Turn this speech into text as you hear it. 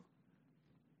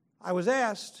I was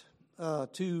asked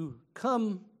to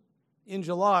come in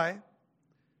July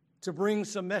to bring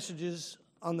some messages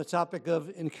on the topic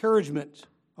of encouragement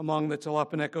among the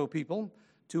Talapaneco people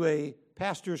to a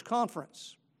pastor's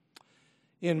conference.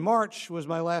 In March was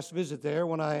my last visit there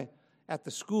when I, at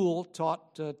the school,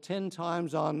 taught 10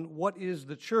 times on what is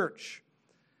the church.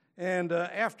 And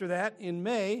after that, in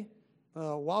May,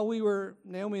 while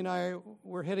Naomi and I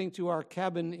were heading to our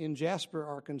cabin in Jasper,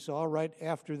 Arkansas, right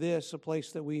after this, a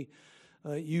place that we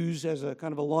use as a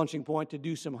kind of a launching point to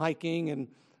do some hiking, and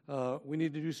we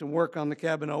need to do some work on the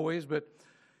cabin always. But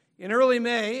in early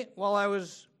May, while I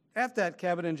was at that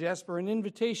cabin in Jasper, an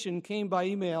invitation came by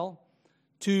email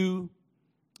to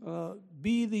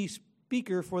be the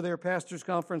speaker for their pastor's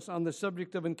conference on the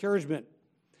subject of encouragement.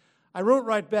 I wrote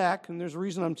right back, and there's a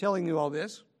reason I'm telling you all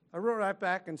this. I wrote right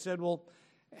back and said, well,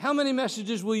 how many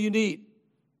messages will you need?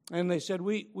 And they said,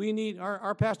 we need,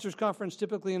 our pastor's conference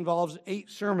typically involves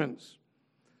 8 sermons.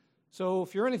 So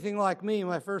if you're anything like me,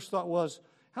 my first thought was,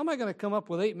 how am I going to come up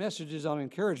with 8 messages on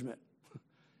encouragement?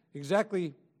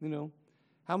 Exactly,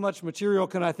 how much material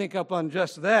can I think up on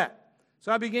just that?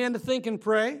 So I began to think and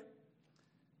pray,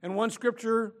 and one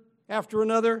scripture after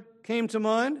another came to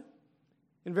mind,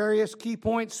 and various key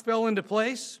points fell into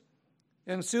place.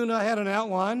 And soon I had an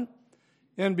outline,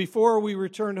 and before we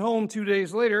returned home 2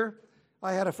 days later,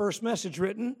 I had a first message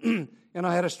written, and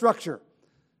I had a structure.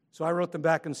 So I wrote them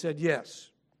back and said yes.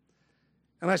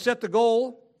 And I set the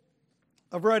goal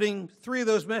of writing 3 of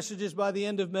those messages by the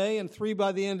end of May, and 3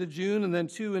 by the end of June, and then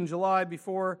 2 in July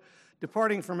before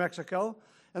departing for Mexico.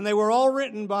 And they were all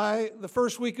written by the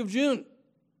first week of June.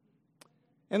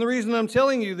 And the reason I'm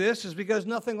telling you this is because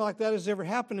nothing like that has ever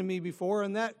happened to me before,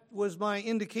 and that was my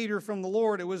indicator from the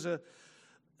Lord. It was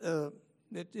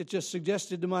it just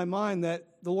suggested to my mind that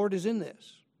the Lord is in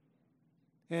this,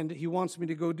 and He wants me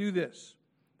to go do this.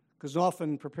 Because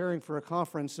often preparing for a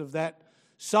conference of that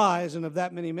size and of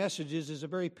that many messages is a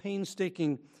very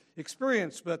painstaking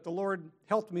experience, but the Lord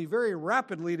helped me very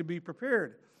rapidly to be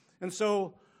prepared. And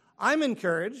so I'm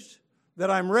encouraged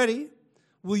that I'm ready.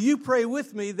 Will you pray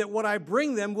with me that what I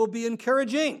bring them will be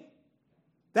encouraging?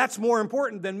 That's more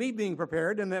important than me being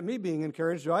prepared and that me being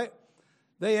encouraged, right?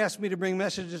 They asked me to bring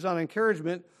messages on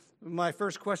encouragement. My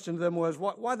first question to them was,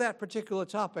 why that particular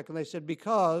topic? And they said,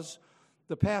 because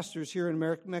the pastors here in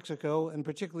Mexico, and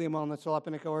particularly among the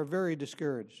Talapaneco, are very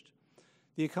discouraged.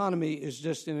 The economy is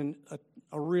just in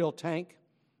a real tank.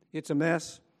 It's a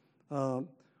mess.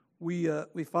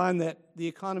 We find that the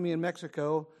economy in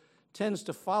Mexico tends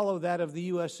to follow that of the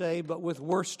USA, but with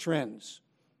worse trends.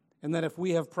 And that if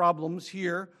we have problems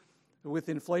here with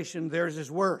inflation, theirs is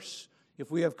worse.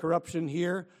 If we have corruption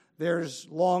here, theirs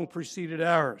long preceded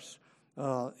ours.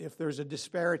 If there's a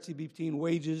disparity between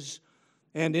wages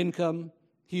and income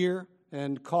here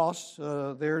and costs,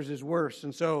 theirs is worse.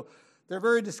 And so they're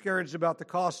very discouraged about the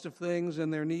cost of things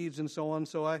and their needs and so on.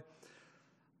 So I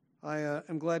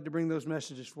am glad to bring those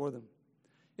messages for them.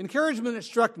 Encouragement, it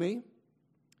struck me,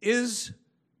 is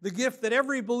the gift that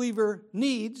every believer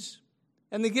needs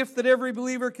and the gift that every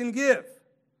believer can give.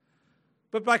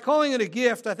 But by calling it a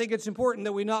gift, I think it's important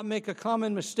that we not make a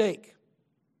common mistake,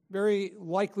 very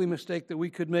likely mistake that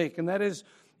we could make, and that is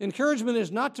encouragement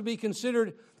is not to be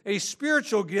considered a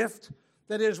spiritual gift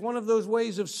that is one of those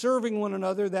ways of serving one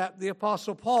another that the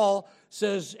Apostle Paul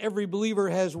says every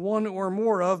believer has one or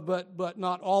more of, but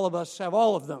not all of us have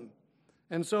all of them.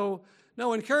 And so,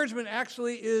 no, encouragement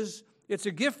actually is, it's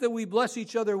a gift that we bless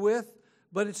each other with,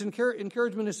 but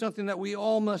encouragement is something that we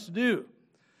all must do.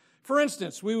 For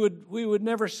instance, we would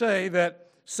never say that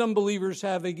some believers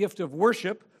have a gift of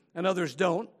worship and others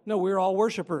don't. No, we're all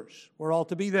worshipers. We're all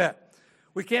to be that.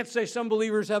 We can't say some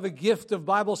believers have a gift of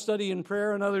Bible study and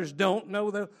prayer and others don't.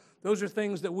 No, those are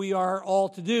things that we are all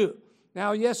to do.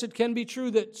 Now, yes, it can be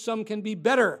true that some can be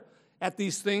better at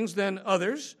these things than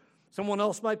others. Someone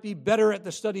else might be better at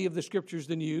the study of the Scriptures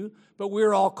than you, but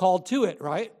we're all called to it,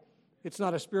 right? It's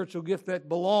not a spiritual gift that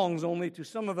belongs only to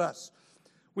some of us.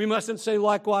 We mustn't say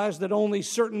likewise that only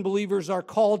certain believers are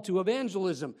called to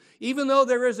evangelism. Even though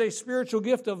there is a spiritual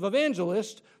gift of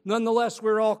evangelist, nonetheless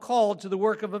we're all called to the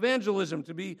work of evangelism,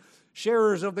 to be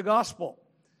sharers of the gospel.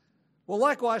 Well,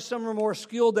 likewise, some are more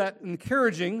skilled at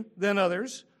encouraging than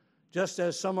others, just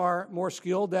as some are more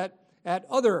skilled at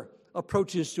other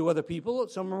approaches to other people.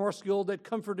 Some are more skilled at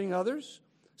comforting others.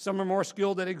 Some are more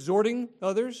skilled at exhorting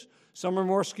others. Some are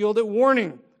more skilled at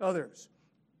warning others.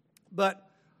 But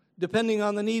depending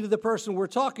on the need of the person we're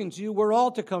talking to, we're all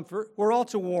to comfort, we're all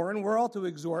to warn, we're all to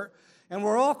exhort, and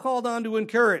we're all called on to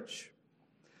encourage.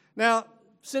 Now,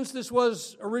 since this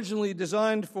was originally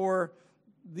designed for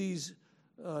these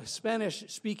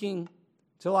Spanish-speaking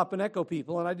Tlapaneco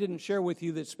people, and I didn't share with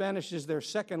you that Spanish is their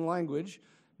second language.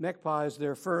 Necpa is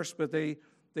their first, but they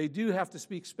do have to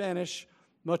speak Spanish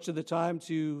much of the time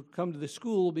to come to the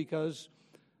school because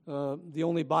the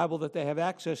only Bible that they have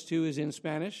access to is in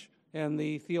Spanish, and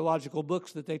the theological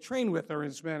books that they train with are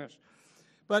in Spanish.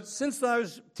 But since I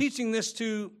was teaching this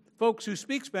to folks who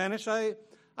speak Spanish, I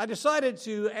decided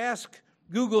to ask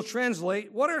Google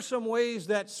Translate, what are some ways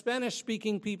that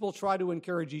Spanish-speaking people try to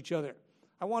encourage each other?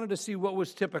 I wanted to see what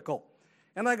was typical.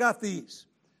 And I got these.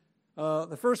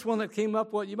 The first one that came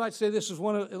up, well, you might say this is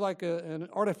one of like an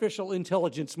artificial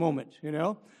intelligence moment,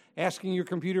 asking your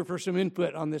computer for some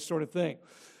input on this sort of thing.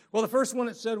 Well, the first one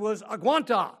it said was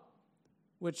aguanta,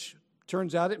 which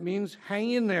turns out it means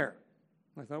hang in there.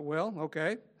 I thought, well,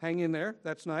 okay, hang in there.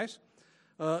 That's nice.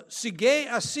 Sigue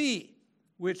así,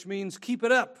 which means keep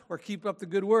it up or keep up the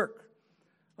good work.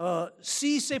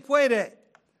 Si se puede,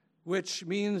 which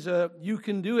means you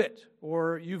can do it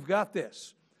or you've got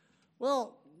this.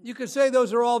 Well, you could say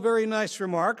those are all very nice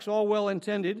remarks, all well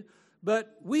intended,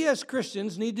 but we as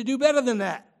Christians need to do better than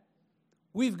that.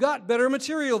 We've got better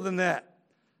material than that.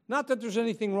 Not that there's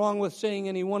anything wrong with saying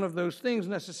any one of those things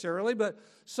necessarily, but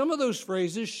some of those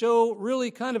phrases show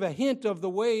really kind of a hint of the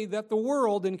way that the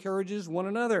world encourages one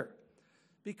another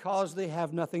because they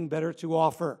have nothing better to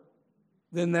offer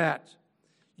than that.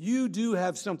 You do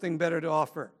have something better to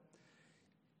offer.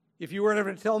 If you were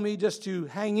ever to tell me just to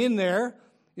hang in there,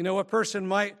 a person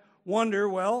might wonder,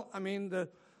 well, the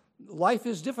life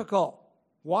is difficult.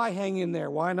 Why hang in there?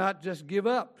 Why not just give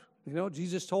up?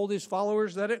 Jesus told his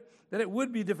followers that it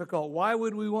would be difficult. Why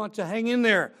would we want to hang in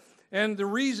there? And the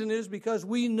reason is because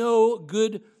we know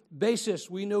good basis.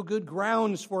 We know good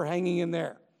grounds for hanging in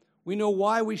there. We know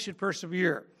why we should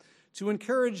persevere. To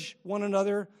encourage one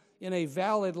another in a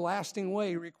valid, lasting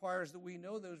way requires that we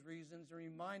know those reasons and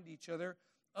remind each other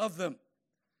of them.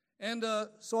 And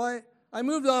so I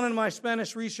moved on in my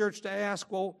Spanish research to ask,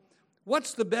 well,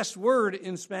 what's the best word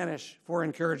in Spanish for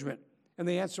encouragement? And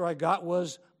the answer I got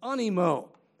was ánimo.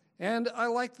 And I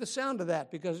liked the sound of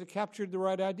that because it captured the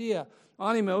right idea.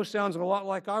 Ánimo sounds a lot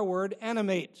like our word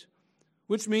animate,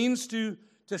 which means to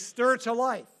stir to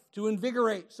life, to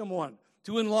invigorate someone,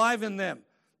 to enliven them,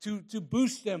 to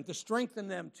boost them, to strengthen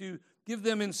them, to give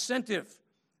them incentive.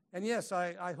 And yes,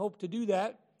 I hope to do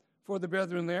that for the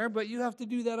brethren there, but you have to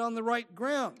do that on the right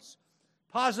grounds.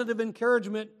 Positive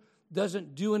encouragement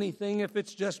doesn't do anything if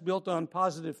it's just built on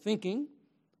positive thinking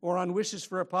or on wishes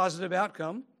for a positive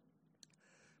outcome.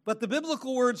 But the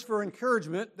biblical words for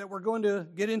encouragement that we're going to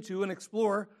get into and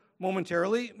explore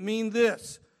momentarily mean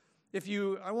this.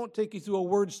 I won't take you through a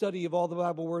word study of all the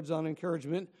Bible words on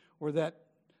encouragement or that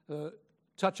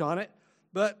touch on it,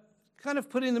 but kind of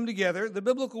putting them together, the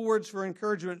biblical words for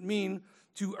encouragement mean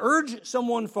to urge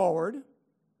someone forward,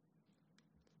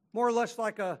 more or less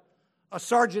like a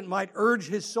sergeant might urge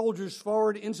his soldiers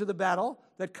forward into the battle,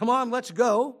 that come on, let's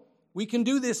go. We can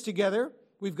do this together.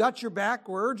 We've got your back.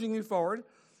 We're urging you forward.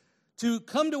 To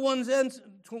come to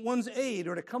one's aid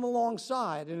or to come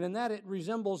alongside. And in that it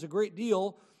resembles a great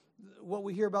deal what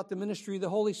we hear about the ministry of the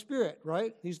Holy Spirit,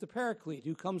 right? He's the paraclete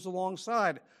who comes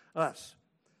alongside us.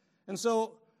 And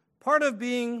so part of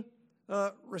being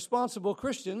responsible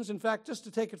Christians, in fact, just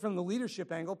to take it from the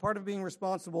leadership angle, part of being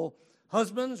responsible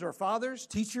husbands or fathers,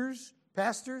 teachers,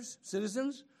 pastors,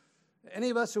 citizens, any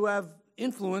of us who have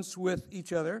influence with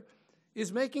each other,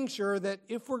 is making sure that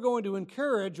if we're going to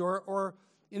encourage or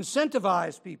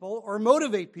incentivize people or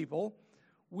motivate people,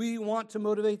 we want to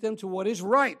motivate them to what is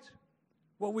right.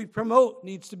 What we promote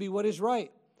needs to be what is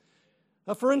right.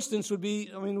 For instance, would be,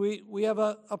 we have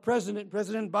a president,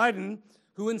 President Biden,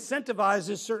 who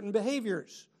incentivizes certain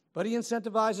behaviors, but he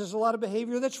incentivizes a lot of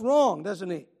behavior that's wrong, doesn't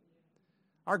he?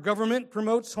 Our government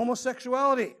promotes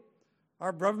homosexuality.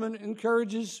 Our government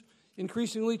encourages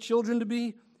increasingly children to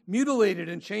be mutilated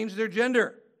and change their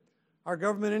gender. Our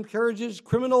government encourages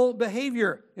criminal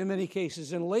behavior in many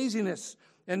cases and laziness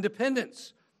and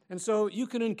dependence. And so you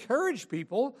can encourage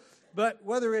people, but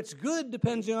whether it's good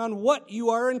depends on what you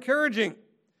are encouraging.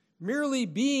 Merely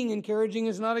being encouraging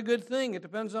is not a good thing. It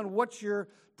depends on what you're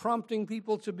prompting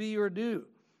people to be or do.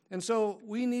 And so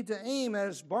we need to aim,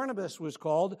 as Barnabas was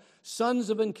called, sons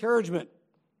of encouragement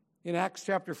in Acts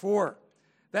chapter 4.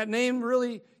 That name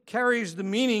really carries the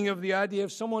meaning of the idea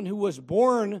of someone who was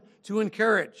born to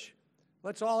encourage.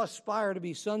 Let's all aspire to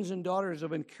be sons and daughters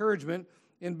of encouragement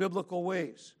in biblical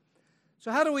ways.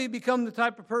 So how do we become the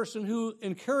type of person who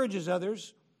encourages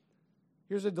others?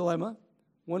 Here's a dilemma.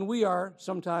 When we are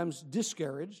sometimes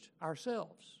discouraged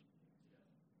ourselves.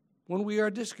 When we are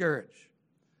discouraged.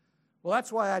 Well,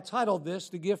 that's why I titled this,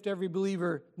 The Gift Every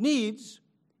Believer Needs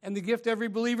and the Gift Every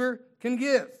Believer Can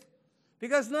Give.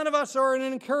 because none of us are in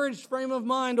an encouraged frame of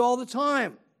mind all the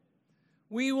time.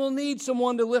 We will need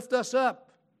someone to lift us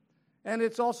up, and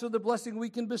it's also the blessing we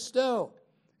can bestow.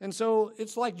 And so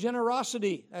it's like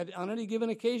generosity. On any given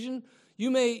occasion, you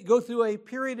may go through a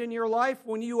period in your life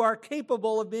when you are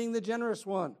capable of being the generous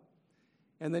one.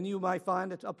 And then you might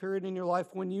find a period in your life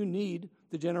when you need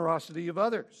the generosity of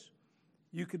others.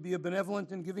 You could be a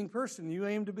benevolent and giving person. You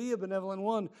aim to be a benevolent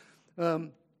one,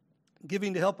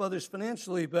 giving to help others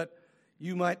financially, but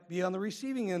you might be on the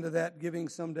receiving end of that giving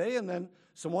someday, and then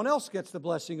someone else gets the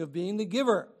blessing of being the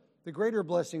giver, the greater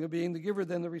blessing of being the giver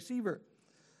than the receiver.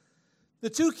 The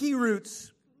two key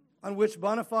roots on which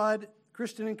bona fide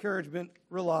Christian encouragement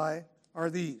rely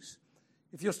are these.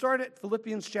 If you'll start at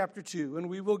Philippians chapter 2, and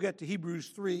we will get to Hebrews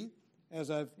 3,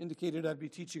 as I've indicated I'd be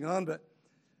teaching on, but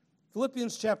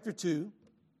Philippians chapter 2,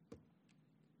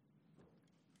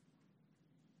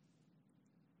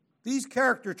 these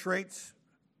character traits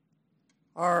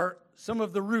are some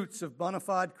of the roots of bona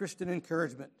fide Christian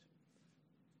encouragement.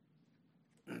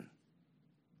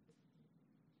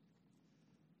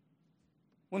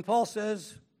 When Paul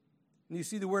says, and you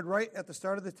see the word right at the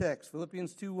start of the text,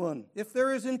 Philippians 2:1, if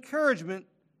there is any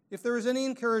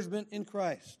encouragement in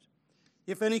Christ,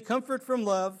 if any comfort from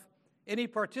love, any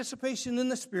participation in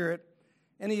the Spirit,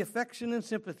 any affection and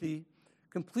sympathy,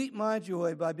 complete my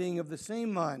joy by being of the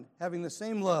same mind, having the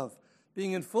same love,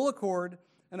 being in full accord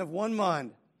and of one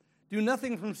mind. Do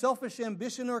nothing from selfish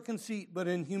ambition or conceit, but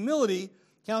in humility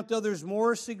count others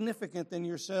more significant than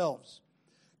yourselves.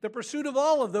 The pursuit of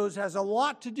all of those has a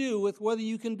lot to do with whether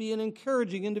you can be an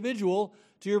encouraging individual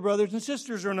to your brothers and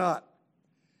sisters or not.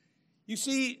 You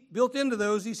see, built into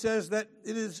those, he says that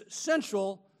it is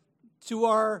central to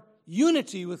our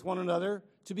unity with one another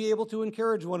to be able to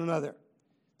encourage one another.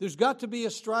 There's got to be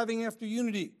a striving after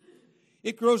unity.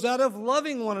 It grows out of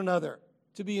loving one another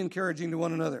to be encouraging to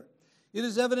one another. It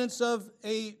is evidence of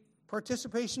a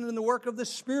participation in the work of the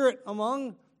Spirit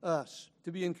among us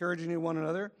to be encouraging to one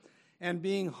another. And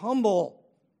being humble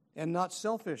and not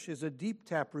selfish is a deep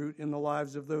taproot in the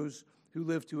lives of those who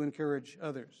live to encourage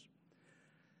others.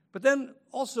 But then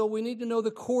also we need to know the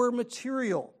core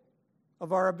material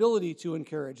of our ability to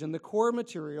encourage. And the core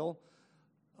material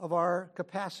of our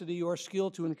capacity or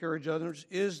skill to encourage others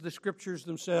is the Scriptures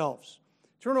themselves.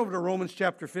 Turn over to Romans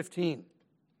chapter 15.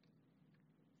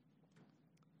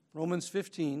 Romans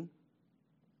 15.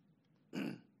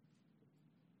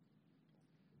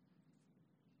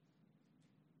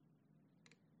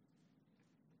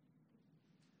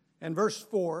 And verse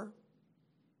 4,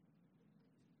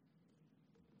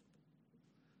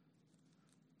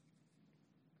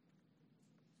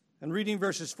 and reading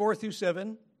verses 4 through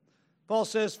 7, Paul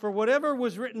says, for whatever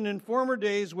was written in former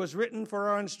days was written for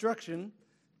our instruction,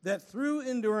 that through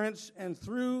endurance and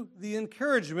through the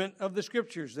encouragement of the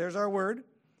Scriptures, there's our word,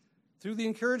 through the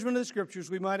encouragement of the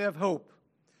Scriptures we might have hope.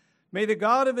 May the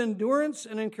God of endurance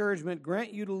and encouragement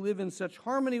grant you to live in such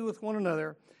harmony with one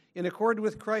another, in accord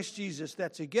with Christ Jesus,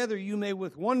 that together you may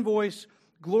with one voice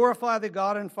glorify the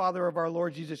God and Father of our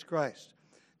Lord Jesus Christ.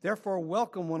 Therefore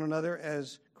welcome one another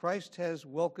as Christ has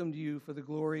welcomed you for the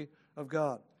glory of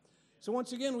God. So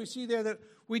once again, we see there that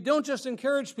we don't just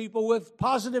encourage people with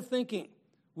positive thinking,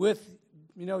 with,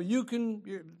 you can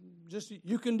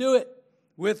do it,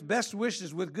 with best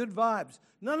wishes, with good vibes.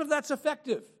 None of that's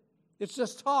effective. It's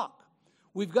just talk.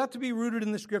 We've got to be rooted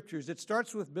in the Scriptures. It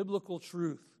starts with biblical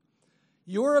truth.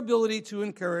 Your ability to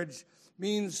encourage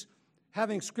means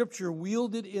having Scripture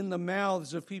wielded in the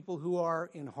mouths of people who are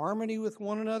in harmony with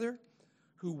one another,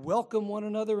 who welcome one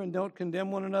another and don't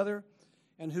condemn one another,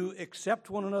 and who accept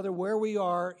one another where we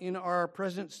are in our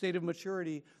present state of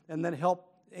maturity, and then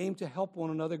aim to help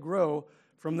one another grow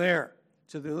from there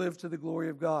to live to the glory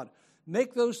of God.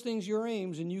 Make those things your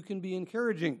aims, and you can be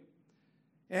encouraging.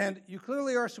 And you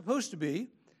clearly are supposed to be.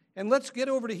 And let's get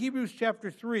over to Hebrews chapter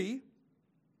 3.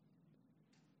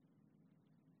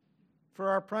 For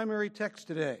our primary text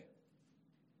today.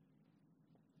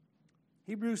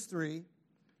 Hebrews 3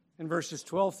 and verses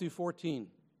 12 through 14.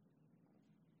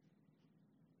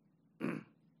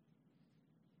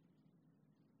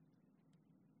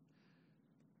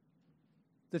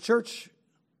 The church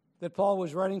that Paul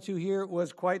was writing to here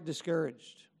was quite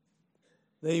discouraged.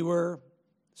 They were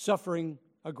suffering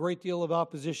a great deal of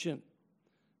opposition.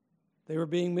 They were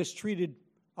being mistreated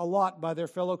a lot by their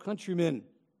fellow countrymen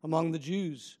among the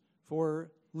Jews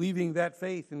for leaving that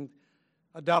faith and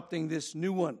adopting this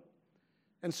new one.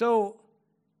 And so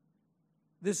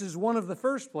this is one of the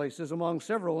first places among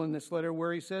several in this letter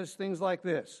where he says things like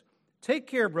this. Take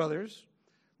care, brothers,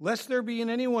 lest there be in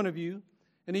any one of you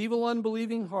an evil,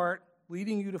 unbelieving heart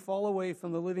leading you to fall away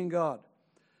from the living God.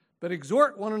 But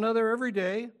exhort one another every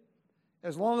day,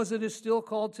 as long as it is still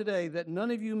called today, that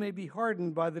none of you may be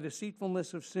hardened by the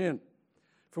deceitfulness of sin.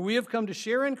 For we have come to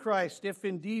share in Christ, if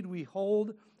indeed we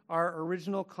hold our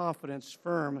original confidence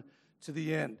firm to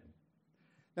the end.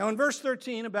 Now in verse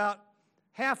 13, about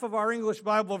half of our English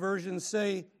Bible versions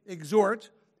say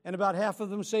exhort, and about half of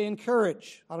them say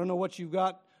encourage. I don't know what you've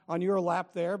got on your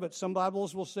lap there, but some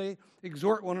Bibles will say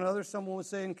exhort one another, some will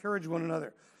say encourage one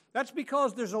another. That's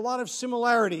because there's a lot of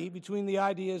similarity between the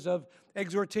ideas of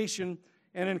exhortation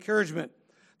and encouragement.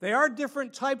 They are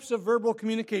different types of verbal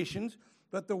communications,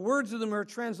 but the words of them are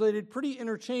translated pretty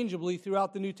interchangeably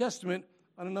throughout the New Testament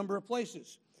on a number of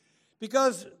places.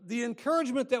 Because the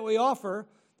encouragement that we offer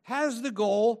has the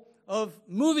goal of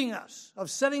moving us, of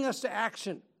setting us to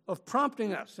action, of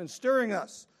prompting us and stirring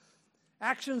us.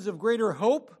 Actions of greater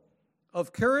hope,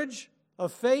 of courage,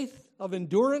 of faith, of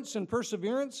endurance and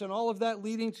perseverance, and all of that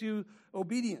leading to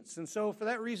obedience. And so for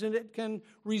that reason, it can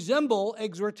resemble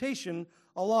exhortation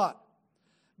a lot.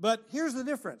 But here's the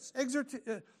difference.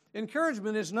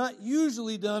 Encouragement is not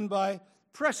usually done by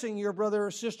pressing your brother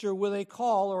or sister with a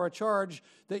call or a charge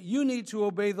that you need to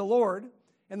obey the Lord.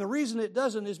 And the reason it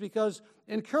doesn't is because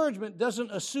encouragement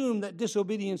doesn't assume that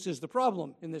disobedience is the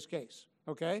problem in this case,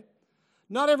 okay?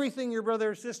 Not everything your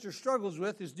brother or sister struggles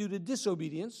with is due to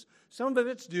disobedience. Some of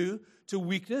it's due to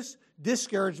weakness,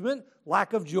 discouragement,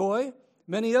 lack of joy,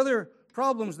 many other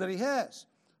problems that he has.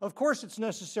 Of course, it's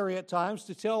necessary at times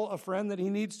to tell a friend that he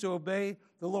needs to obey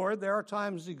the Lord. There are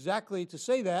times exactly to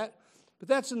say that, but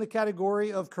that's in the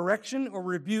category of correction or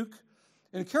rebuke.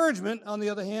 Encouragement, on the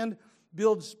other hand,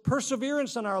 builds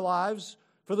perseverance in our lives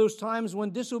for those times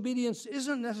when disobedience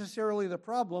isn't necessarily the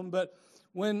problem, but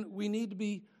when we need to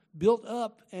be built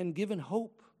up and given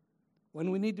hope, when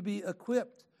we need to be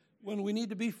equipped, when we need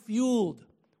to be fueled,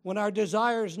 when our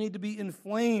desires need to be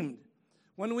inflamed,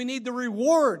 when we need the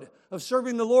reward of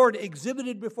serving the Lord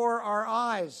exhibited before our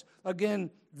eyes, again,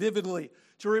 vividly,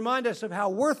 to remind us of how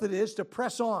worth it is to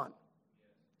press on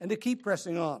and to keep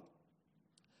pressing on.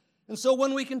 And so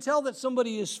when we can tell that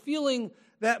somebody is feeling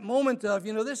that moment of,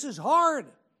 this is hard.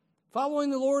 Following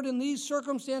the Lord in these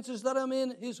circumstances that I'm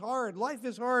in is hard. Life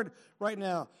is hard right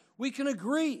now. We can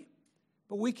agree,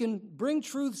 but we can bring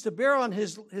truths to bear on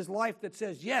his life that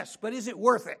says, yes, but is it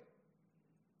worth it?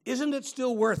 Isn't it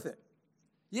still worth it?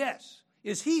 Yes.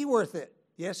 Is he worth it?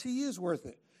 Yes, he is worth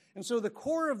it. And so the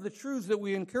core of the truths that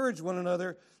we encourage one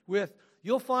another with,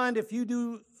 you'll find if you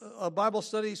do a Bible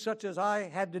study such as I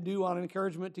had to do on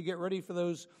encouragement to get ready for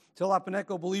those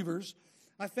Tilapaneco believers,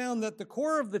 I found that the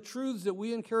core of the truths that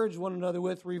we encourage one another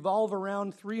with revolve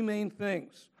around three main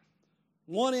things.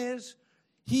 One is,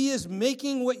 he is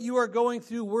making what you are going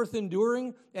through worth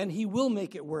enduring, and he will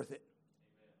make it worth it.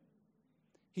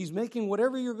 He's making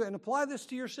whatever you're going to apply this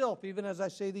to yourself, even as I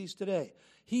say these today.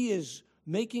 He is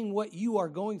making what you are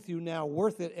going through now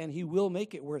worth it, and he will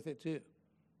make it worth it too.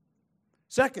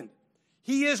 Second,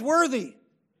 he is worthy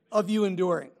of you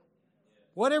enduring.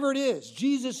 Whatever it is,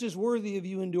 Jesus is worthy of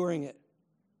you enduring it.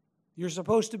 You're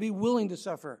supposed to be willing to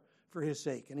suffer for his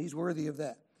sake, and he's worthy of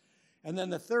that. And then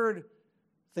the third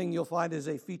thing you'll find is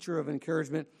a feature of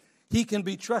encouragement. He can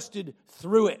be trusted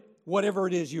through it, whatever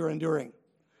it is you're enduring.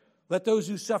 Let those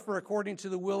who suffer according to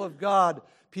the will of God,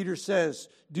 Peter says,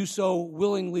 do so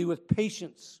willingly with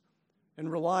patience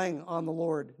and relying on the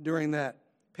Lord during that,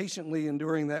 patiently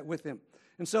enduring that with him.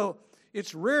 And so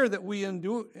it's rare that we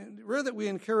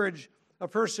encourage a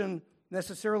person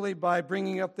necessarily by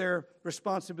bringing up their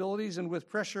responsibilities and with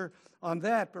pressure on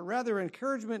that, but rather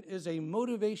encouragement is a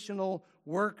motivational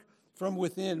work from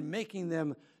within, making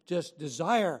them just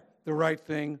desire the right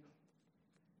thing.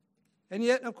 And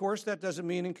yet, of course, that doesn't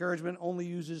mean encouragement only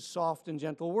uses soft and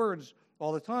gentle words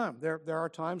all the time. There are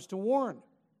times to warn.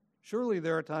 Surely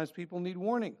there are times people need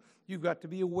warning. You've got to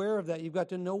be aware of that. You've got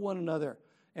to know one another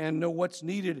and know what's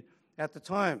needed at the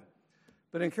time.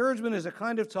 But encouragement is a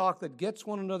kind of talk that gets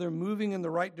one another moving in the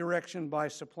right direction by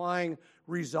supplying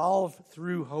resolve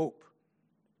through hope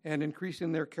and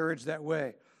increasing their courage that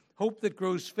way. Hope that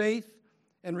grows faith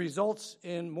and results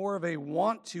in more of a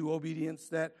want-to obedience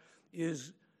that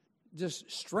is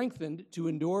just strengthened to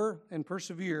endure and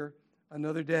persevere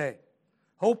another day.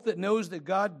 Hope that knows that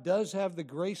God does have the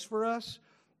grace for us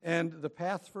and the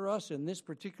path for us in this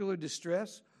particular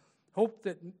distress. Hope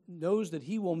that knows that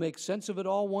he will make sense of it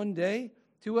all one day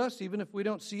to us, even if we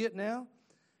don't see it now.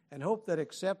 And hope that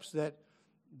accepts that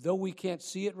though we can't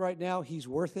see it right now, he's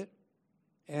worth it,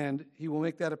 and he will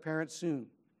make that apparent soon.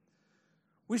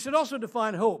 We should also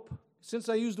define hope. Since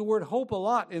I use the word hope a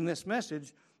lot in this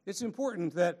message, it's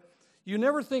important that you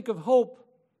never think of hope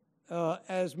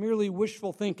as merely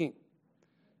wishful thinking.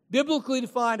 Biblically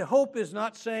defined, hope is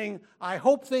not saying, I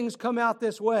hope things come out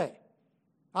this way.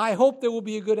 I hope there will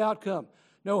be a good outcome.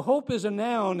 No, hope is a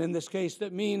noun in this case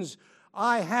that means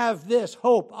I have this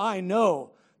hope. I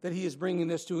know that He is bringing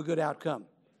this to a good outcome.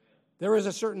 There is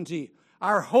a certainty.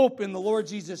 Our hope in the Lord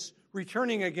Jesus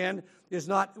returning again is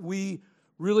not we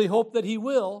really hope that He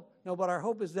will. No, but our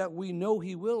hope is that we know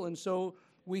He will, and so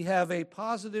we have a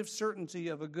positive certainty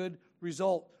of a good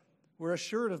result. We're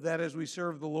assured of that as we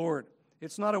serve the Lord.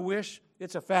 It's not a wish,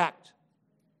 it's a fact.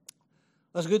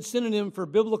 A good synonym for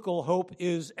biblical hope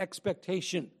is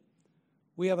expectation.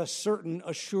 We have a certain,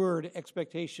 assured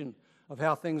expectation of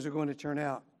how things are going to turn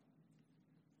out.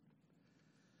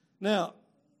 Now,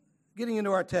 getting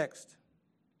into our text,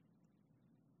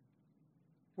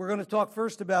 we're going to talk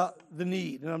first about the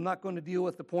need, and I'm not going to deal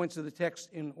with the points of the text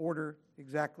in order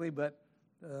exactly, but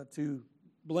to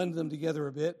blend them together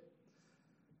a bit.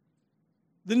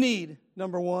 The need,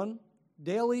 number one,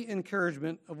 daily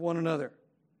encouragement of one another.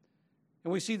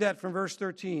 And we see that from verse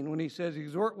 13 when he says,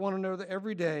 exhort one another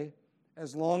every day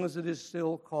as long as it is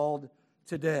still called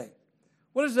today.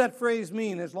 What does that phrase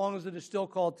mean, as long as it is still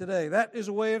called today? That is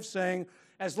a way of saying,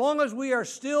 as long as we are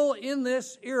still in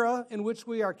this era in which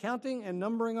we are counting and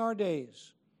numbering our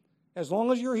days, as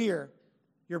long as you're here,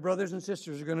 your brothers and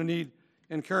sisters are going to need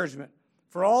encouragement.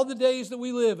 For all the days that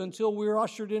we live until we're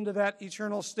ushered into that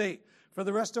eternal state, for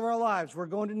the rest of our lives, we're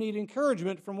going to need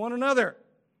encouragement from one another.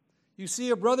 You see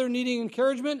a brother needing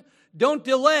encouragement? Don't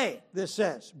delay, this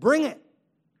says. Bring it.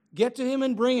 Get to him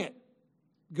and bring it.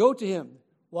 Go to him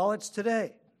while it's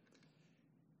today.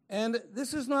 And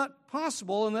this is not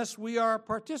possible unless we are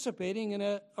participating in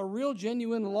a real,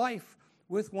 genuine life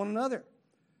with one another.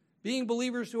 Being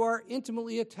believers who are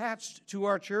intimately attached to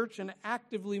our church and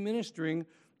actively ministering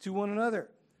to one another.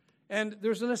 And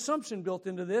there's an assumption built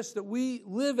into this that we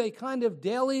live a kind of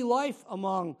daily life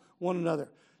among one another.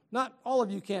 Not all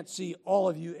of you can't see all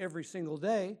of you every single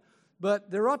day, but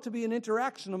there ought to be an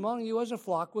interaction among you as a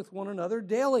flock with one another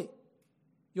daily.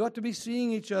 You ought to be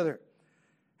seeing each other.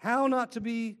 How not to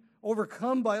be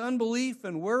overcome by unbelief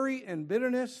and worry and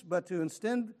bitterness, but to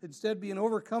instead be an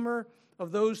overcomer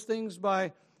of those things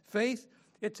by faith.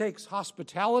 It takes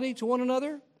hospitality to one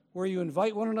another, where you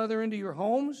invite one another into your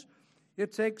homes.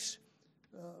 It takes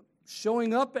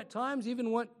showing up at times,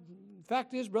 even what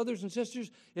fact is, brothers and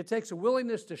sisters, it takes a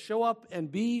willingness to show up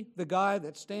and be the guy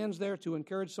that stands there to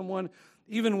encourage someone,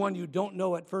 even when you don't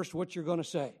know at first what you're going to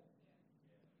say.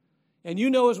 And you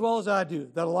know as well as I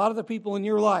do that a lot of the people in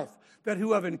your life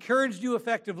who have encouraged you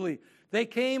effectively, they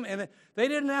came and they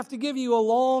didn't have to give you a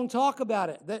long talk about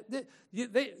it.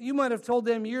 You might have told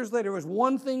them years later, it was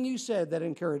one thing you said that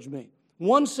encouraged me.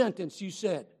 One sentence you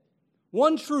said.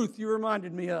 One truth you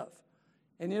reminded me of.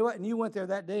 And you know what? And you went there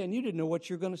that day and you didn't know what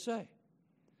you were going to say.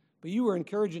 But you were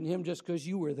encouraging him just because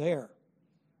you were there.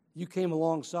 You came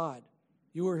alongside.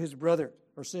 You were his brother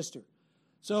or sister.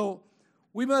 So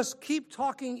we must keep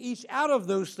talking each out of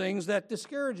those things that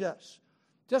discourage us.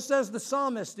 Just as the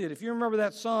psalmist did. If you remember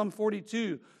that Psalm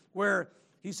 42, where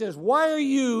he says, why are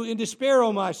you in despair,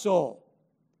 O my soul?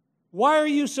 Why are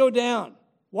you so down?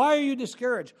 Why are you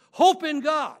discouraged? Hope in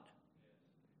God.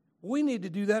 We need to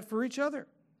do that for each other.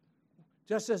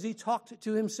 Just as he talked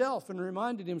to himself and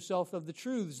reminded himself of the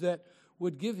truths that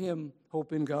would give him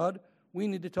hope in God, we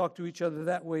need to talk to each other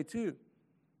that way too.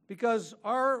 Because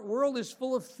our world is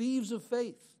full of thieves of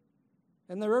faith,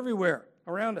 and they're everywhere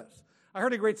around us. I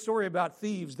heard a great story about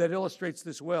thieves that illustrates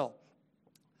this well.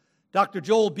 Dr.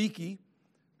 Joel Beakey,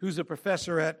 who's a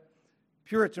professor at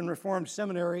Puritan Reformed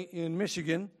Seminary in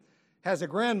Michigan, has a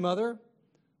grandmother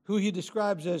who he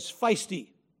describes as feisty.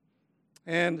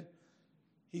 And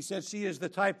he says she is the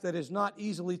type that is not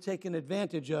easily taken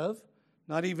advantage of,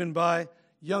 not even by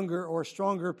younger or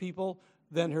stronger people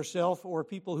than herself or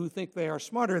people who think they are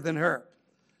smarter than her.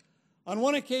 On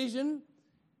one occasion,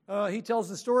 he tells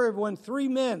the story of when three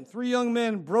young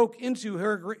men broke into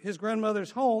his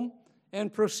grandmother's home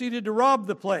and proceeded to rob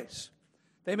the place.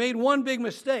 They made one big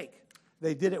mistake.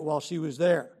 They did it while she was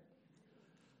there.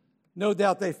 No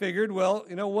doubt they figured, well,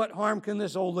 you know, what harm can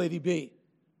this old lady be?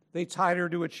 They tied her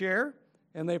to a chair,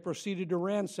 and they proceeded to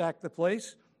ransack the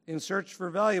place in search for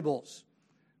valuables.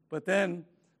 But then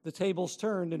the tables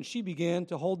turned, and she began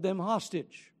to hold them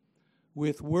hostage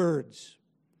with words.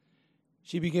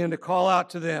 She began to call out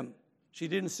to them. She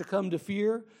didn't succumb to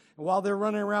fear. And while they're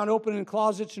running around opening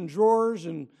closets and drawers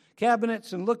and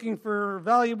cabinets and looking for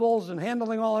valuables and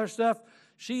handling all her stuff,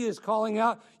 she is calling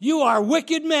out, you are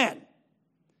wicked men,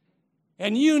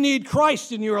 and you need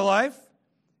Christ in your life.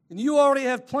 And you already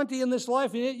have plenty in this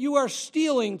life, and you are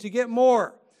stealing to get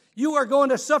more. You are going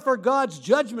to suffer God's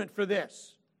judgment for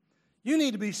this. You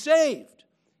need to be saved.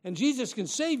 And Jesus can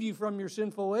save you from your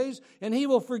sinful ways, and he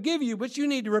will forgive you, but you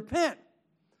need to repent.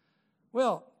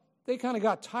 Well, they kind of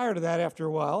got tired of that after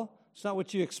a while. It's not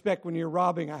what you expect when you're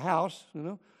robbing a house, you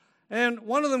know. And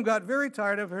one of them got very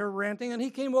tired of her ranting, and he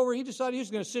came over. He decided he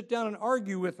was going to sit down and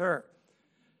argue with her.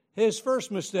 His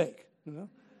first mistake, you know.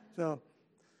 So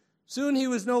soon he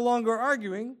was no longer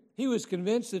arguing. He was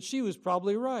convinced that she was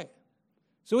probably right.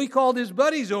 So he called his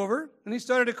buddies over, and he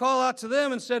started to call out to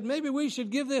them and said, maybe we should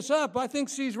give this up. I think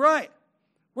she's right.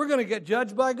 We're going to get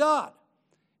judged by God.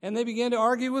 And they began to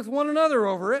argue with one another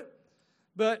over it.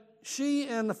 But she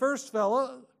and the first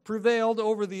fellow prevailed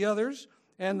over the others,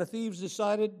 and the thieves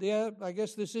decided, yeah, I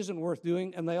guess this isn't worth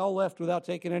doing, and they all left without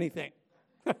taking anything.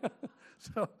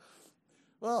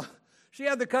 Well, she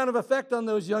had the kind of effect on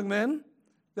those young men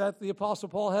that the Apostle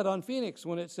Paul had on Felix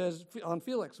when it says,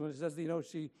 you know,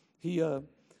 he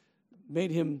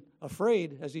made him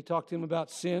afraid as he talked to him about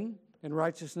sin and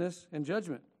righteousness and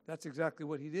judgment. That's exactly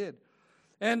what he did.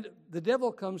 And the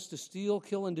devil comes to steal,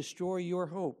 kill, and destroy your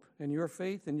hope and your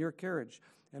faith and your courage.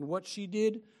 And what she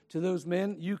did to those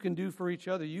men, you can do for each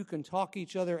other. You can talk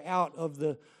each other out of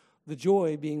the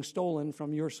joy being stolen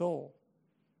from your soul.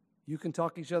 You can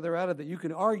talk each other out of it. You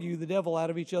can argue the devil out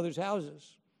of each other's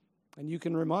houses. And you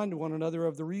can remind one another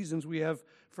of the reasons we have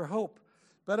for hope.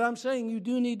 But I'm saying you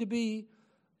do need to be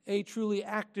a truly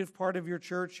active part of your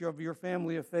church, of your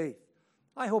family of faith.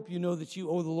 I hope you know that you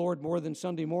owe the Lord more than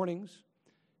Sunday mornings.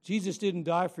 Jesus didn't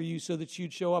die for you so that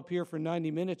you'd show up here for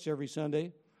 90 minutes every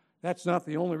Sunday. That's not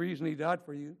the only reason he died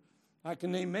for you. I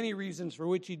can name many reasons for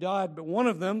which he died, but one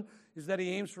of them is that he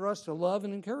aims for us to love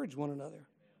and encourage one another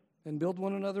and build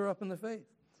one another up in the faith.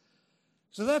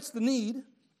 So that's the need,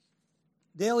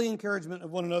 daily encouragement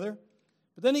of one another.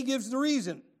 But then he gives the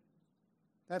reason.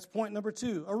 That's point number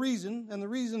 2, a reason, and the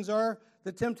reasons are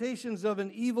the temptations of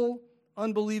an evil,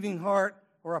 unbelieving heart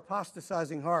or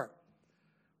apostatizing heart.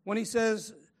 When he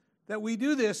says that we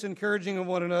do this encouraging of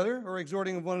one another or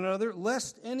exhorting of one another,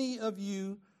 lest there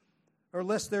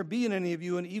be in any of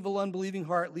you an evil, unbelieving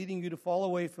heart leading you to fall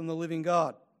away from the living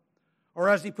God. Or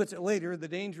as he puts it later, the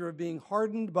danger of being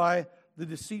hardened by the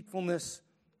deceitfulness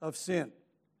of sin.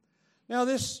 Now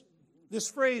this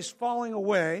phrase, falling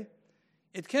away,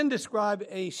 it can describe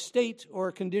a state or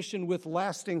a condition with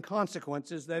lasting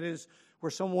consequences. That is, where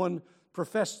someone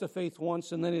professed the faith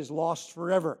once and then is lost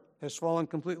forever, has fallen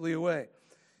completely away.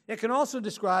 It can also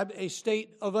describe a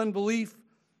state of unbelief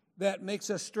that makes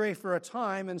us stray for a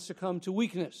time and succumb to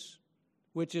weakness,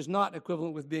 which is not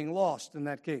equivalent with being lost in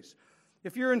that case.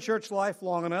 If you're in church life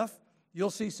long enough, you'll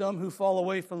see some who fall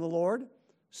away from the Lord,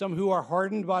 some who are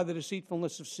hardened by the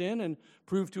deceitfulness of sin and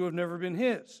prove to have never been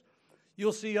his.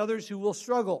 You'll see others who will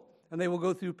struggle, and they will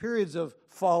go through periods of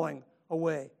falling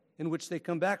away in which they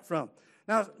come back from.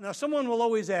 Now someone will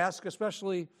always ask,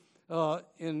 especially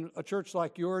in a church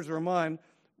like yours or mine,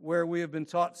 where we have been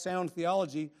taught sound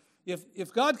theology,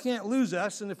 if God can't lose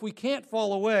us and if we can't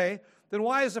fall away, then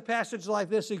why does a passage like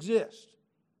this exist?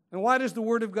 And why does the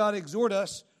Word of God exhort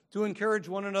us to encourage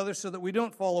one another so that we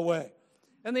don't fall away?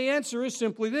 And the answer is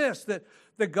simply this, that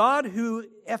the God who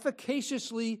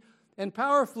efficaciously and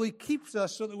powerfully keeps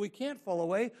us so that we can't fall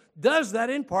away does that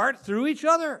in part through each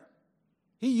other.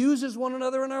 He uses one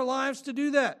another in our lives to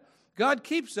do that. God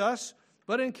keeps us,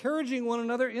 but encouraging one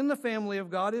another in the family of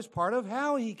God is part of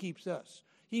how He keeps us.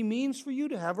 He means for you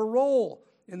to have a role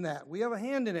in that. We have a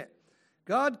hand in it.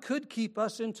 God could keep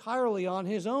us entirely on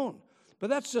His own. But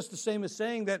that's just the same as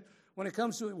saying that when it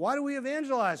comes to it, why do we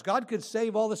evangelize? God could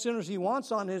save all the sinners He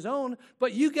wants on His own,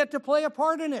 but you get to play a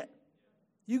part in it.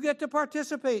 You get to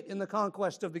participate in the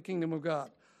conquest of the kingdom of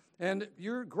God. And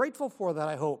you're grateful for that,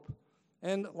 I hope.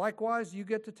 And likewise, you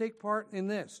get to take part in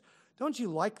this. Don't you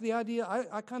like the idea?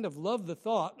 I kind of love the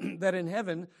thought that in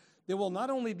heaven there will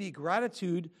not only be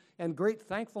gratitude and great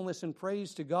thankfulness and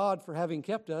praise to God for having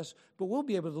kept us, but we'll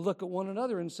be able to look at one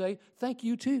another and say, thank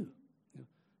you too.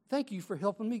 Thank you for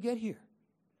helping me get here.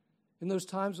 In those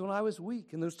times when I was weak,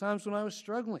 in those times when I was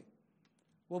struggling,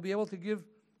 we'll be able to give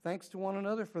thanks to one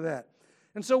another for that.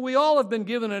 And so we all have been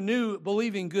given a new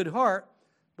believing good heart,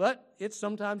 but it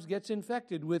sometimes gets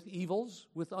infected with evils,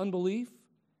 with unbelief.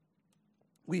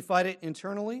 We fight it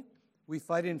internally. We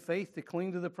fight in faith to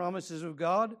cling to the promises of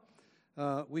God.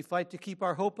 We fight to keep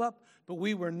our hope up, but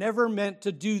we were never meant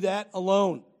to do that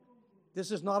alone.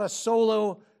 This is not a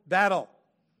solo battle.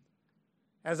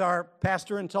 As our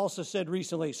pastor in Tulsa said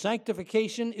recently,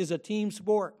 sanctification is a team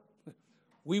sport.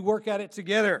 We work at it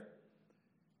together.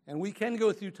 And we can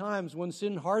go through times when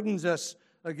sin hardens us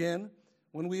again,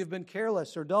 when we have been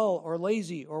careless or dull or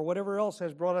lazy or whatever else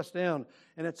has brought us down.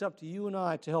 And it's up to you and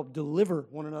I to help deliver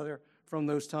one another from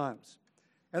those times.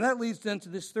 And that leads then to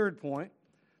this third point,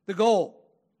 The goal.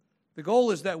 The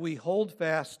goal is that we hold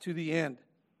fast to the end.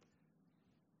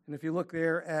 And if you look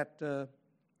there at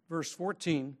verse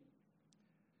 14,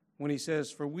 when he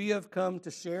says, "For we have come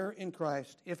to share in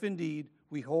Christ, if indeed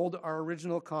we hold our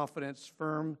original confidence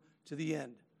firm to the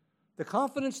end." The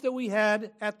confidence that we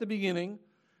had at the beginning,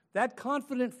 that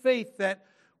confident faith that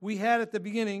we had at the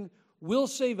beginning will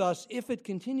save us if it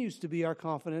continues to be our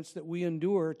confidence that we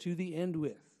endure to the end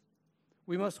with.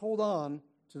 We must hold on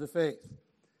to the faith.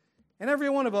 And every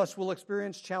one of us will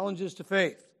experience challenges to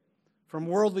faith from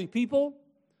worldly people,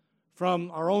 from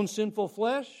our own sinful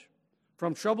flesh,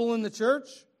 from trouble in the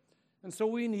church. And so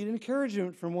we need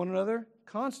encouragement from one another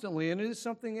constantly, and it is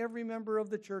something every member of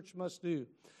the church must do.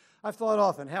 I've thought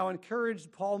often how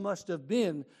encouraged Paul must have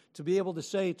been to be able to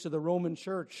say to the Roman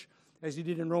church, as he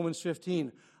did in Romans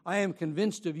 15, "I am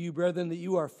convinced of you, brethren, that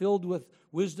you are filled with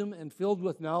wisdom and filled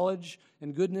with knowledge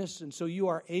and goodness, and so you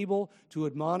are able to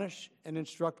admonish and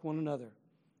instruct one another."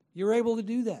 You're able to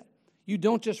do that. You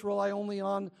don't just rely only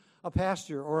on a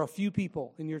pastor or a few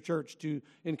people in your church to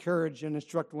encourage and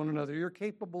instruct one another. You're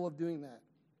capable of doing that.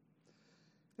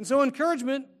 And so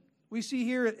encouragement, we see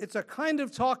here, it's a kind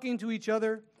of talking to each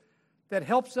other that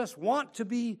helps us want to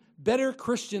be better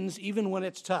Christians even when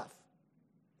it's tough.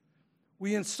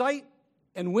 We incite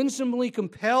and winsomely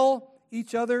compel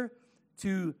each other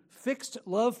to fixed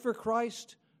love for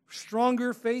Christ,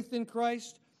 stronger faith in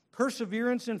Christ,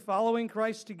 perseverance in following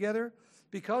Christ together,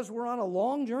 because we're on a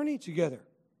long journey together.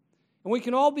 And we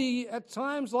can all be at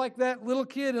times like that little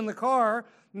kid in the car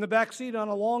in the back seat on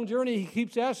a long journey. He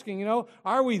keeps asking,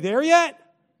 "Are we there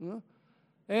yet?"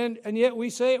 And yet we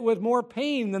say it with more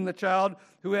pain than the child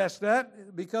who asked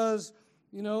that, because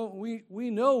we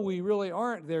know we really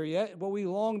aren't there yet, but we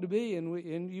long to be.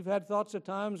 And you've had thoughts at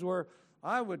times where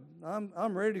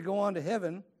I'm ready to go on to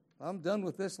heaven. I'm done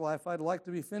with this life. I'd like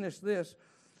to be finished this,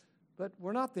 but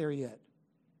we're not there yet.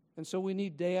 And so we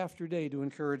need day after day to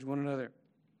encourage one another.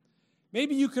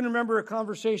 Maybe you can remember a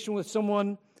conversation with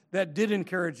someone that did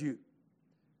encourage you.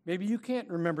 Maybe you can't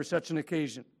remember such an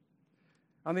occasion.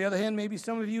 On the other hand, maybe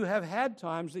some of you have had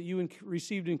times that you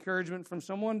received encouragement from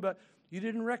someone, but you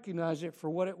didn't recognize it for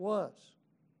what it was.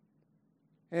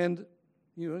 And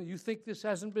you think this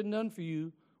hasn't been done for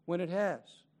you when it has.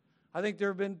 I think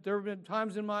there have been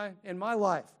times in my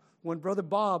life when Brother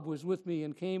Bob was with me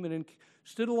and came and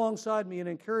stood alongside me and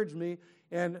encouraged me,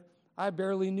 and I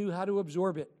barely knew how to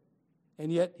absorb it.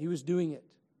 And yet he was doing it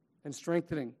and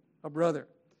strengthening a brother.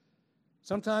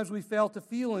 Sometimes we fail to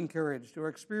feel encouraged or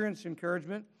experience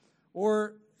encouragement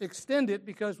or extend it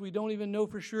because we don't even know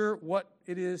for sure what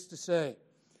it is to say.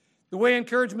 The way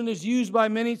encouragement is used by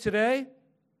many today,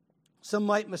 some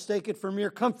might mistake it for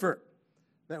mere comfort.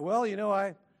 That,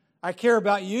 I care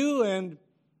about you, and,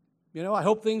 I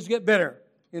hope things get better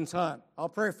in time. I'll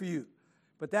pray for you.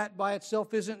 But that by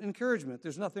itself isn't encouragement.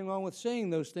 There's nothing wrong with saying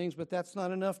those things, but that's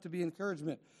not enough to be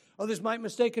encouragement. Others might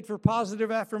mistake it for positive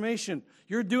affirmation.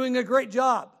 You're doing a great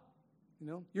job.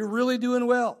 You're really doing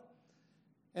well.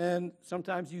 And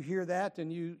sometimes you hear that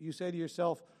and you say to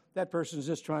yourself, that person's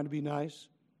just trying to be nice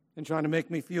and trying to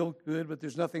make me feel good, but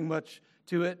there's nothing much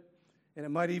to it. And it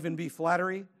might even be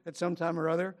flattery at some time or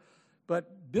other.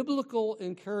 But biblical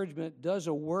encouragement does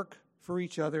a work for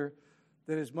each other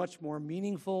that is much more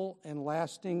meaningful and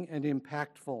lasting and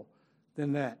impactful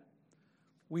than that.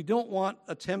 We don't want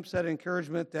attempts at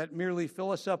encouragement that merely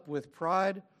fill us up with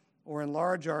pride or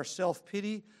enlarge our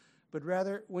self-pity, but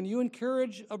rather, when you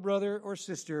encourage a brother or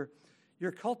sister,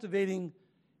 you're cultivating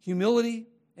humility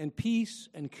and peace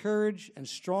and courage and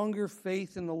stronger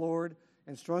faith in the Lord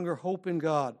and stronger hope in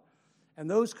God. And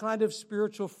those kind of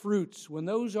spiritual fruits, when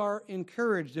those are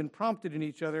encouraged and prompted in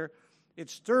each other, it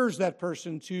stirs that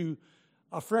person to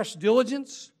a fresh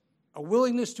diligence, a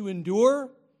willingness to endure,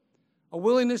 a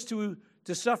willingness to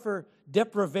suffer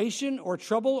deprivation or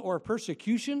trouble or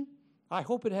persecution. I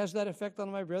hope it has that effect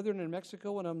on my brethren in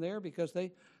Mexico when I'm there, because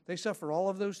they suffer all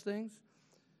of those things.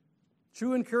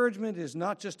 True encouragement is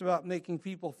not just about making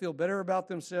people feel better about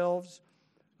themselves,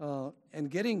 and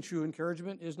getting true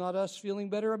encouragement is not us feeling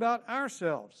better about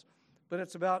ourselves, but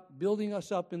it's about building us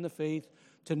up in the faith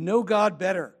to know God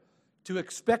better, to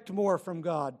expect more from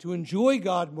God, to enjoy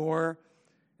God more,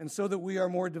 and so that we are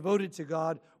more devoted to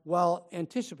God while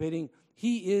anticipating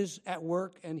He is at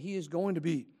work and He is going to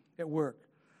be at work.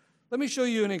 Let me show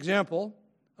you an example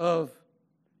of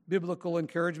biblical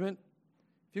encouragement.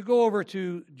 If you go over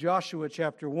to Joshua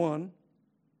chapter 1,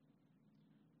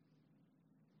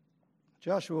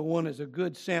 Joshua 1 is a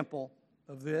good sample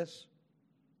of this.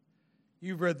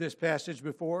 You've read this passage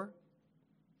before.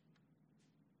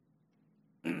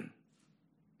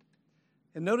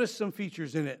 And notice some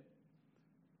features in it.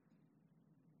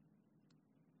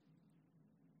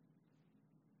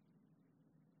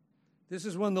 This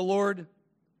is when the Lord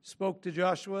spoke to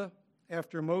Joshua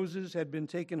after Moses had been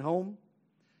taken home.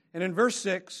 And in verse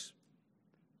 6,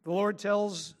 the Lord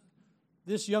tells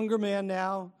this younger man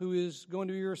now, who is going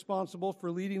to be responsible for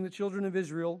leading the children of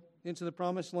Israel into the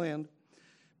promised land,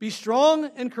 "Be strong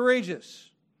and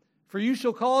courageous, for you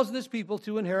shall cause this people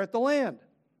to inherit the land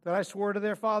that I swore to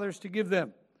their fathers to give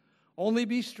them. Only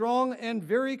be strong and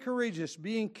very courageous,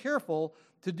 being careful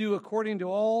to do according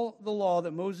to all the law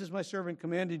that Moses my servant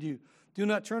commanded you. Do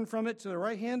not turn from it to the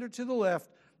right hand or to the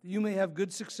left, that you may have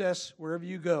good success wherever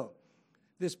you go.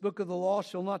 This book of the law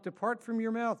shall not depart from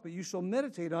your mouth, but you shall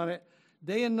meditate on it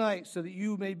day and night, so that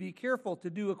you may be careful to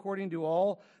do according to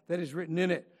all that is written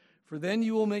in it. For then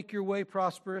you will make your way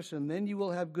prosperous, and then you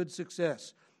will have good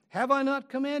success. Have I not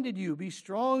commanded you? Be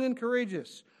strong and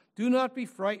courageous. Do not be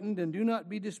frightened and do not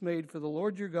be dismayed, for the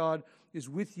Lord your God is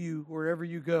with you wherever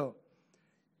you go."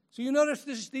 So you notice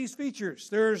these features.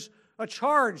 There's a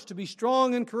charge to be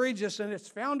strong and courageous, and it's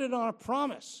founded on a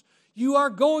promise. You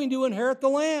are going to inherit the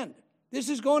land. This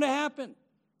is going to happen.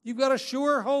 You've got a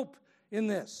sure hope in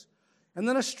this. And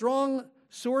then a strong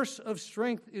source of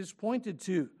strength is pointed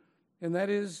to, and that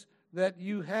is that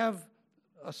you have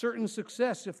a certain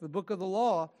success if the book of the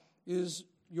law is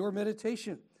your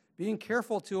meditation. Being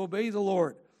careful to obey the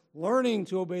Lord, learning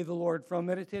to obey the Lord from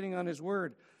meditating on His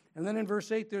Word. And then in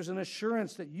verse 8, there's an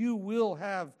assurance that you will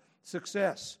have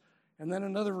success. And then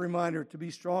another reminder to be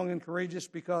strong and courageous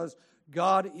because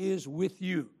God is with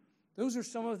you. Those are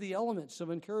some of the elements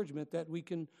of encouragement that we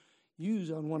can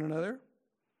use on one another.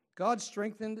 God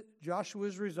strengthened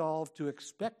Joshua's resolve to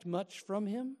expect much from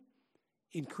him,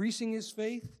 increasing his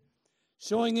faith,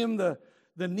 showing him the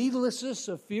needlessness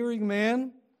of fearing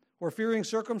man or fearing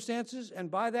circumstances, and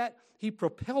by that, he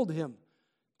propelled him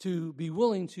to be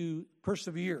willing to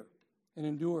persevere and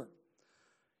endure.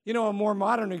 You know, a more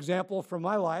modern example from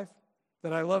my life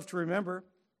that I love to remember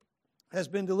has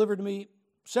been delivered to me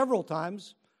several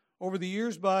times over the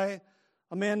years by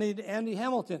a man named Andy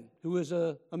Hamilton, who is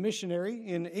a missionary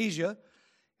in Asia.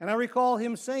 And I recall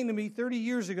him saying to me 30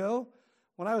 years ago,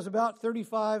 when I was about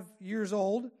 35 years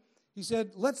old, he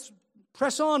said, "Let's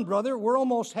press on, brother. We're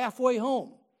almost halfway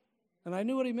home." And I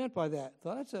knew what he meant by that.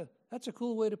 I thought, that's a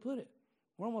cool way to put it.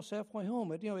 We're almost halfway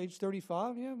home. At age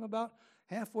 35, I'm about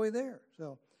halfway there.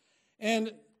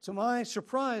 And to my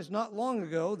surprise, not long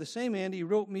ago, the same Andy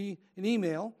wrote me an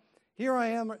email. Here I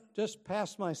am just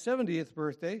past my 70th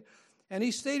birthday. And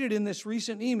he stated in this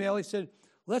recent email, he said,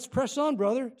 "Let's press on,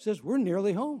 brother." He says, "We're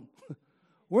nearly home.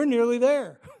 We're nearly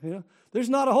there. There's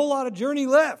not a whole lot of journey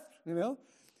left.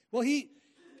 Well, he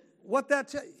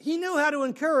knew how to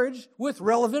encourage with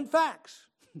relevant facts,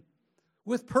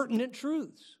 with pertinent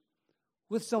truths,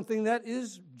 with something that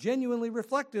is genuinely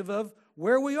reflective of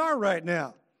where we are right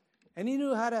now. And he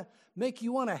knew how to make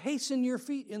you want to hasten your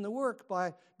feet in the work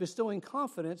by bestowing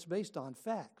confidence based on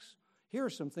facts. Here are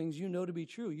some things you know to be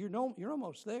true. You're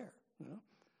almost there.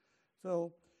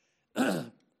 So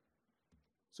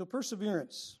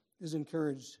perseverance is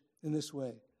encouraged in this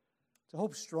way. To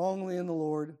hope strongly in the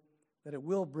Lord that it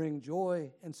will bring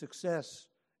joy and success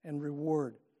and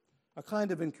reward. A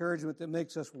kind of encouragement that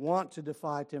makes us want to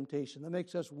defy temptation, that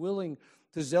makes us willing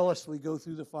to zealously go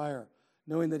through the fire,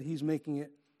 knowing that He's making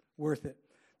it worth it.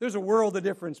 There's a world of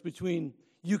difference between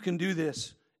you can do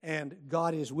this and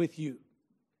God is with you.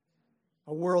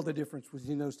 A world of difference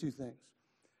between those two things.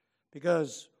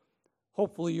 Because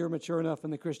hopefully you're mature enough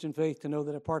in the Christian faith to know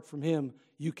that apart from Him,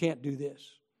 you can't do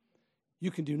this.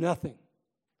 You can do nothing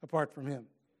apart from Him.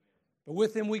 But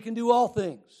with Him we can do all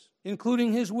things,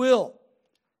 including His will,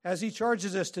 as He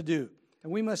charges us to do.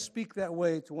 And we must speak that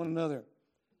way to one another.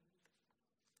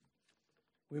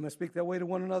 We must speak that way to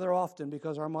one another often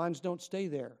because our minds don't stay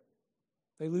there.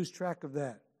 They lose track of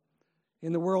that.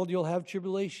 In the world you'll have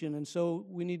tribulation, and so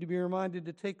we need to be reminded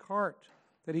to take heart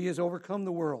that He has overcome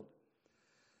the world.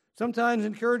 Sometimes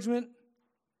encouragement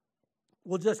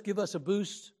will just give us a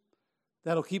boost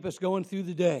that'll keep us going through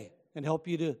the day and help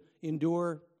you to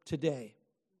endure today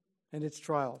and its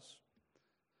trials.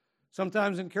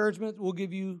 Sometimes encouragement will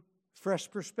give you fresh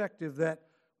perspective that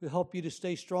will help you to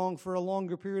stay strong for a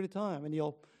longer period of time. And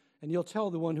you'll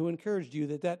tell the one who encouraged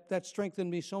you that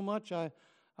strengthened me so much,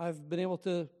 I've been able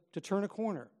to turn a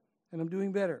corner, and I'm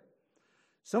doing better.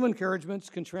 Some encouragements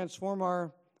can transform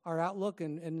our outlook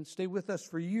and stay with us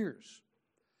for years.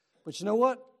 But you know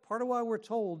what? Part of why we're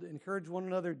told to encourage one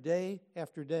another day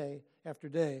after day after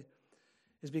day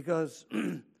is because,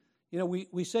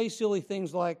 we say silly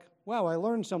things like, "Wow, I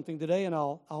learned something today and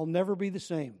I'll never be the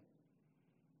same."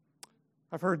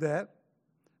 I've heard that.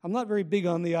 I'm not very big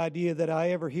on the idea that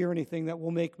I ever hear anything that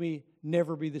will make me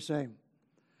never be the same.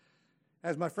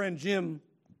 As my friend Jim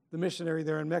the missionary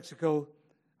there in Mexico,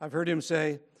 I've heard him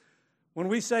say, when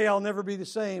we say I'll never be the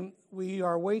same, we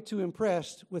are way too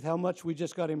impressed with how much we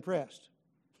just got impressed.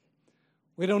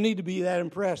 We don't need to be that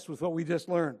impressed with what we just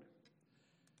learned.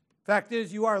 Fact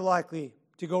is, you are likely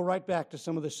to go right back to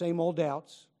some of the same old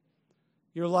doubts.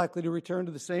 You're likely to return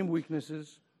to the same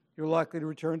weaknesses. You're likely to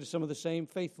return to some of the same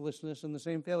faithlessness and the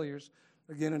same failures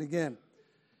again and again.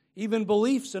 Even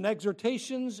beliefs and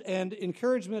exhortations and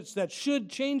encouragements that should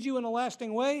change you in a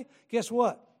lasting way, guess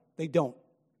what? They don't.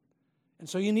 And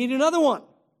so you need another one.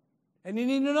 And you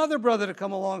need another brother to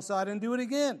come alongside and do it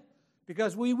again.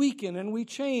 Because we weaken and we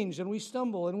change and we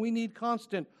stumble and we need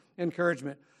constant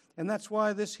encouragement. And that's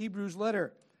why this Hebrews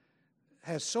letter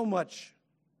has so much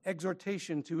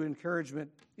exhortation to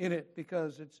encouragement in it,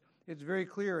 because it's very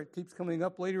clear. It keeps coming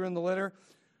up later in the letter.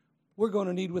 We're going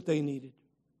to need what they needed.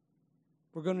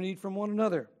 We're going to need from one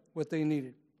another what they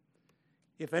needed.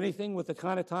 If anything, with the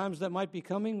kind of times that might be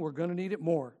coming, we're going to need it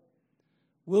more.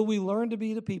 Will we learn to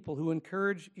be the people who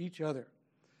encourage each other?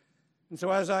 And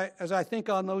so as I think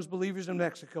on those believers in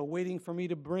Mexico waiting for me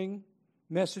to bring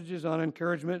messages on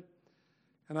encouragement,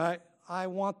 and I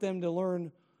want them to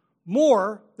learn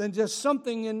more than just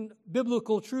something in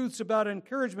biblical truths about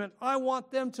encouragement. I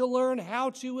want them to learn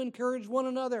how to encourage one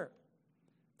another.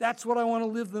 That's what I want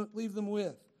to leave them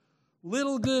with.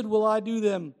 Little good will I do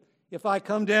them if I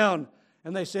come down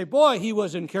and they say, boy, he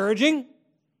was encouraging.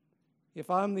 If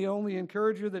I'm the only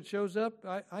encourager that shows up,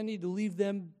 I need to leave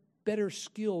them better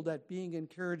skilled at being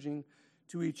encouraging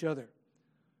to each other.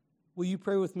 Will you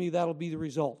pray with me? That'll be the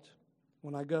result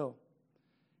when I go.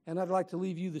 And I'd like to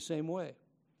leave you the same way.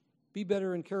 Be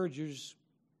better encouragers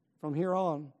from here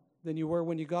on than you were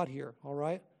when you got here, all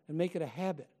right? And make it a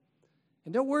habit.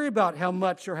 And don't worry about how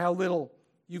much or how little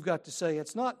you've got to say.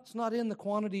 It's not in the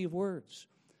quantity of words.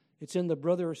 It's in the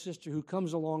brother or sister who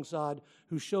comes alongside,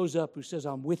 who shows up, who says,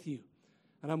 I'm with you.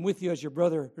 And I'm with you as your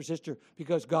brother or sister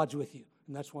because God's with you.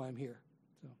 And that's why I'm here.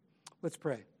 So let's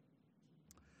pray.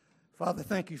 Father,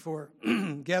 thank you for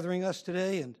gathering us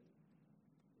today. And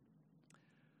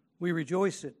we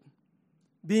rejoice at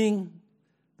being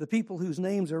the people whose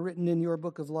names are written in your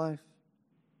book of life.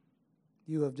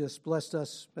 You have just blessed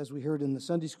us, as we heard in the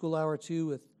Sunday school hour too,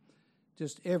 with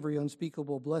just every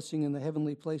unspeakable blessing in the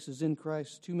heavenly places in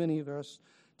Christ. Too many of us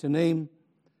to name.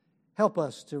 Help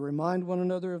us to remind one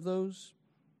another of those.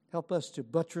 Help us to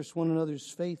buttress one another's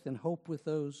faith and hope with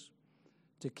those,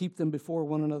 to keep them before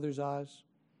one another's eyes.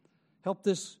 Help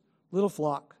this little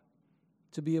flock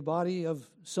to be a body of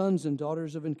sons and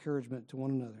daughters of encouragement to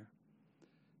one another.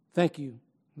 Thank you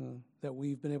that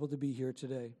we've been able to be here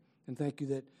today. And thank you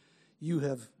that you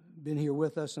have been here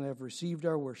with us and have received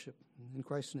our worship. In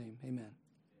Christ's name, amen.